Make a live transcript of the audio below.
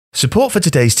Support for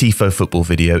today's Tifo Football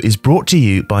video is brought to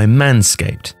you by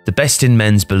Manscaped, the best in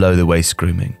men's below-the-waist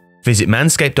grooming. Visit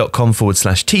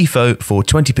manscaped.com/Tifo for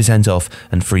 20% off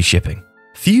and free shipping.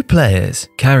 Few players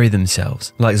carry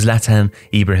themselves like Zlatan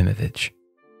Ibrahimovic.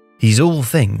 He's all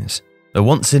things: a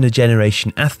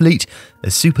once-in-a-generation athlete, a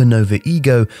supernova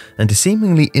ego, and a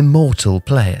seemingly immortal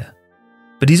player.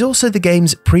 But he's also the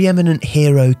game's preeminent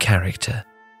hero character.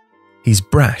 He's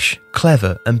brash,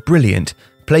 clever, and brilliant,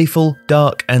 playful,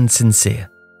 dark, and sincere.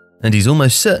 And he's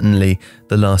almost certainly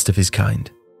the last of his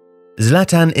kind.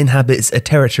 Zlatan inhabits a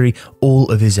territory all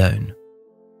of his own.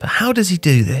 But how does he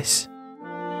do this?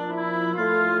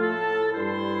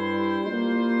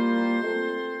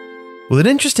 Well, an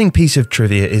interesting piece of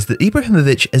trivia is that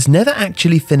Ibrahimovic has never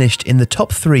actually finished in the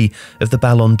top 3 of the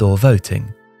Ballon d'Or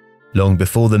voting. Long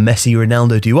before the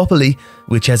Messi-Ronaldo duopoly,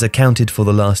 which has accounted for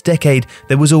the last decade,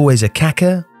 there was always a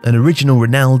Kaká, an original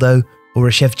Ronaldo, or a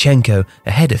Shevchenko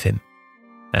ahead of him.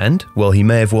 And, while he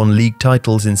may have won league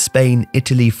titles in Spain,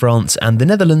 Italy, France and the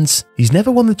Netherlands, he's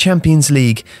never won the Champions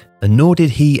League, and nor did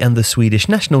he and the Swedish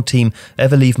national team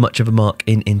ever leave much of a mark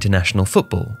in international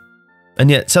football. And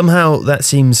yet somehow that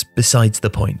seems besides the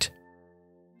point.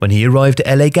 When he arrived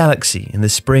at LA Galaxy in the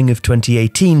spring of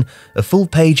 2018, a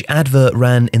full-page advert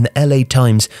ran in the LA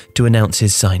Times to announce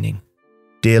his signing.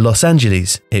 "Dear Los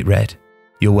Angeles," it read,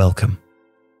 "you're welcome."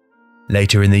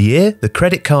 Later in the year, the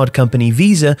credit card company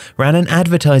Visa ran an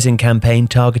advertising campaign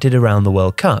targeted around the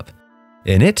World Cup.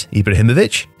 In it,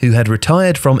 Ibrahimovic, who had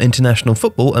retired from international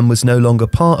football and was no longer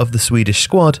part of the Swedish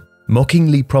squad,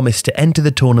 mockingly promised to enter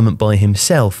the tournament by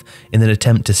himself in an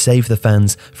attempt to save the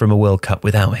fans from a World Cup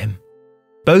without him.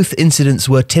 Both incidents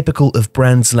were typical of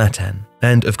brand Zlatan,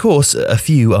 and of course, a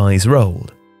few eyes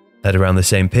rolled. At around the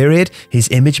same period, his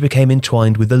image became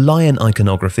entwined with the lion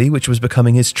iconography, which was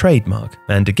becoming his trademark,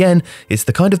 and again, it's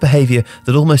the kind of behaviour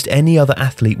that almost any other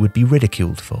athlete would be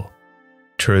ridiculed for.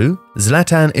 True,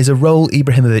 Zlatan is a role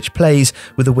Ibrahimovic plays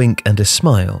with a wink and a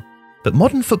smile, but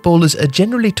modern footballers are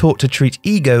generally taught to treat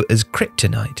ego as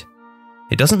kryptonite.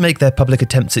 It doesn't make their public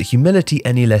attempts at humility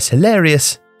any less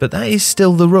hilarious, but that is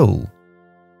still the rule.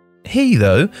 He,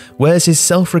 though, wears his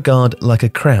self-regard like a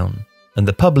crown, and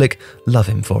the public love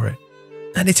him for it.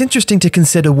 And it's interesting to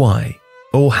consider why,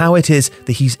 or how it is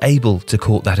that he's able to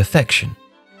court that affection.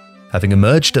 Having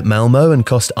emerged at Malmo and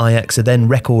cost Ajax a then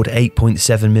record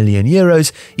 €8.7 million,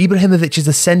 Ibrahimovic's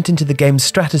ascent into the game's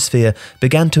stratosphere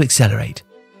began to accelerate.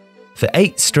 For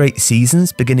 8 straight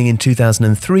seasons, beginning in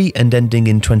 2003 and ending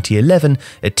in 2011,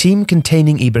 a team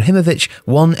containing Ibrahimovic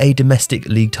won a domestic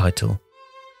league title.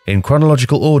 In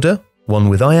chronological order, 1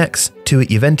 with Ajax, 2 at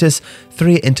Juventus,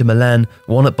 3 at Inter Milan,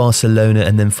 1 at Barcelona,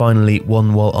 and then finally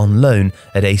 1 while on loan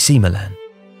at AC Milan.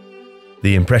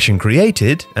 The impression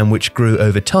created, and which grew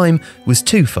over time, was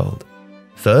twofold.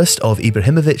 First, of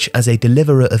Ibrahimovic as a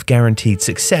deliverer of guaranteed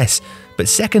success, but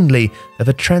secondly, of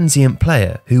a transient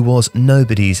player who was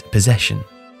nobody's possession.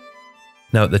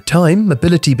 Now at the time,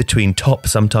 mobility between top,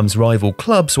 sometimes rival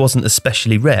clubs wasn't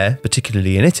especially rare,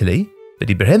 particularly in Italy. But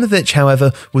Ibrahimovic,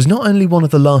 however, was not only one of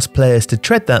the last players to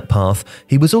tread that path,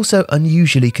 he was also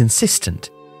unusually consistent.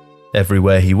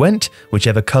 Everywhere he went,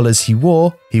 whichever colours he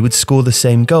wore, he would score the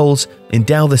same goals,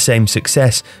 endow the same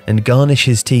success, and garnish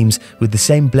his teams with the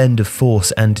same blend of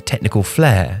force and technical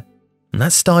flair. And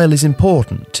that style is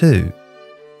important too.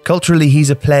 Culturally, he's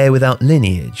a player without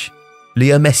lineage.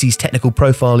 Leo Messi's technical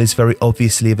profile is very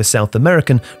obviously of a South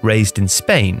American raised in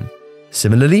Spain.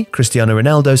 Similarly, Cristiano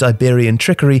Ronaldo's Iberian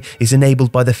trickery is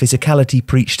enabled by the physicality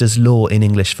preached as law in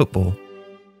English football.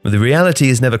 The reality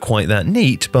is never quite that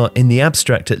neat, but in the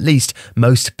abstract at least,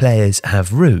 most players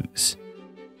have roots.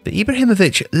 But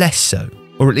Ibrahimovic less so,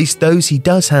 or at least those he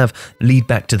does have lead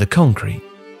back to the concrete.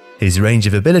 His range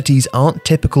of abilities aren't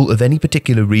typical of any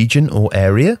particular region or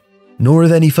area, nor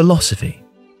of any philosophy.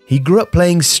 He grew up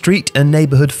playing street and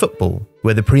neighbourhood football,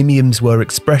 where the premiums were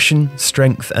expression,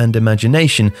 strength and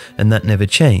imagination, and that never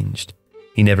changed.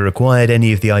 He never acquired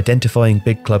any of the identifying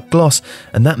big club gloss,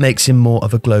 and that makes him more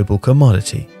of a global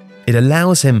commodity. It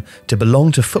allows him to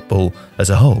belong to football as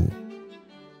a whole.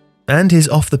 And his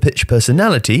off-the-pitch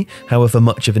personality, however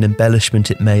much of an embellishment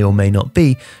it may or may not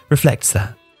be, reflects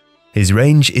that. His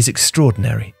range is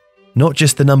extraordinary. Not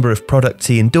just the number of products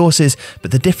he endorses,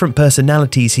 but the different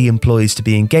personalities he employs to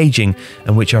be engaging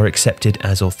and which are accepted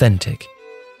as authentic.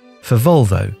 For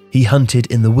Volvo, he hunted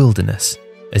in the wilderness.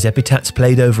 As epithets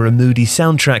played over a moody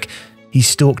soundtrack, he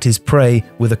stalked his prey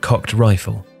with a cocked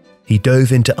rifle. He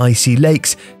dove into icy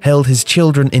lakes, held his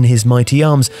children in his mighty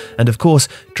arms, and of course,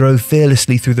 drove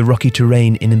fearlessly through the rocky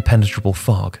terrain in impenetrable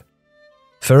fog.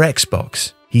 For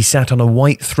Xbox, he sat on a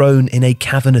white throne in a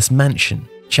cavernous mansion,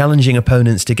 challenging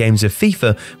opponents to games of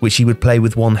FIFA, which he would play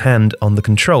with one hand on the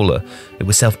controller. It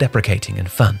was self-deprecating and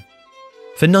fun.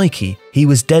 For Nike, he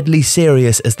was deadly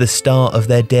serious as the star of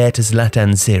their Dare to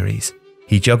Zlatan series.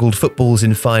 He juggled footballs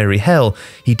in fiery hell,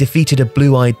 he defeated a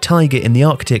blue-eyed tiger in the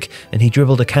Arctic, and he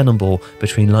dribbled a cannonball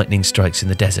between lightning strikes in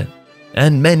the desert.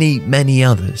 And many, many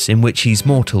others in which he's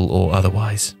mortal or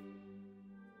otherwise.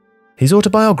 His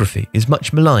autobiography is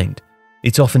much maligned.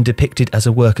 It's often depicted as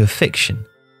a work of fiction.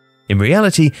 In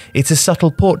reality, it's a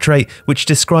subtle portrait which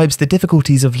describes the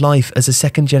difficulties of life as a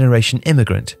second-generation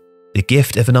immigrant, the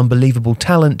gift of an unbelievable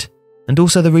talent, and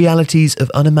also the realities of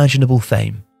unimaginable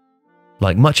fame.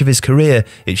 Like much of his career,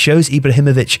 it shows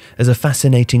Ibrahimovic as a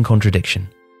fascinating contradiction.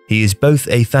 He is both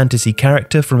a fantasy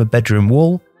character from a bedroom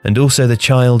wall and also the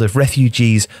child of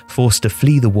refugees forced to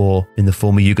flee the war in the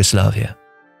former Yugoslavia.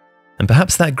 And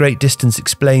perhaps that great distance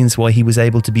explains why he was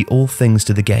able to be all things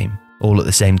to the game, all at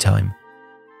the same time.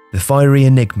 The fiery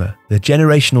enigma, the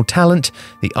generational talent,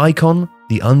 the icon,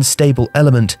 the unstable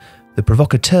element, the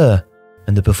provocateur,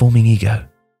 and the performing ego.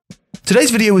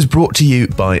 Today's video was brought to you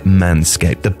by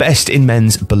Manscaped, the best in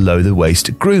men's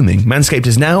below-the-waist grooming. Manscaped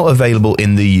is now available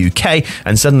in the UK,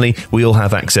 and suddenly we all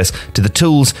have access to the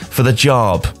tools for the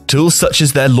job. Tools such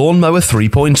as their Lawnmower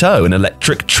 3.0, an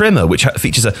electric trimmer which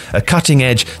features a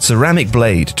cutting-edge ceramic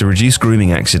blade to reduce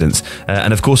grooming accidents,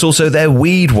 and of course also their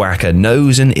Weed Whacker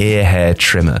nose and ear hair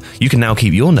trimmer. You can now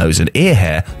keep your nose and ear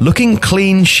hair looking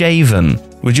clean-shaven.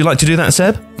 Would you like to do that,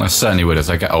 Seb? I certainly would.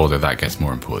 As I get older, that gets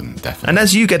more important, definitely. And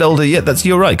as you get older, yeah,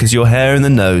 you're right, because your hair in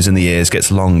the nose and the ears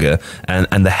gets longer,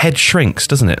 and the head shrinks,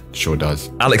 doesn't it? Sure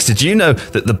does. Alex, did you know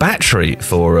that the battery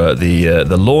for the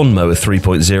Lawnmower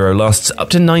 3.0 lasts up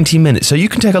to 90 minutes, so you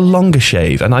can take a longer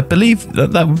shave, and I believe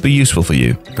that would be useful for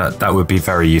you. That would be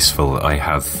very useful. I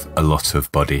have a lot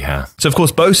of body hair. So, of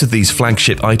course, both of these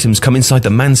flagship items come inside the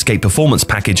Manscaped Performance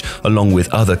Package, along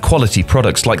with other quality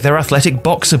products like their athletic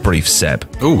boxer briefs, Seb.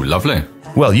 Ooh, lovely.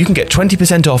 Well, you can get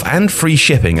 20% off and free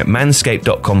shipping at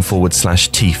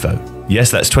manscaped.com/Tifo.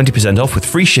 Yes, that's 20% off with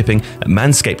free shipping at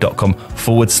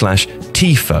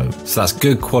manscaped.com/Tifo. So that's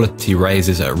good quality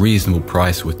razors at a reasonable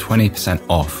price with 20%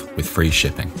 off with free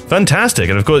shipping. Fantastic.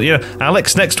 And of course,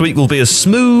 Alex, next week will be as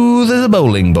smooth as a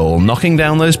bowling ball, knocking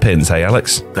down those pins. Hey,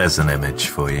 Alex? There's an image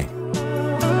for you.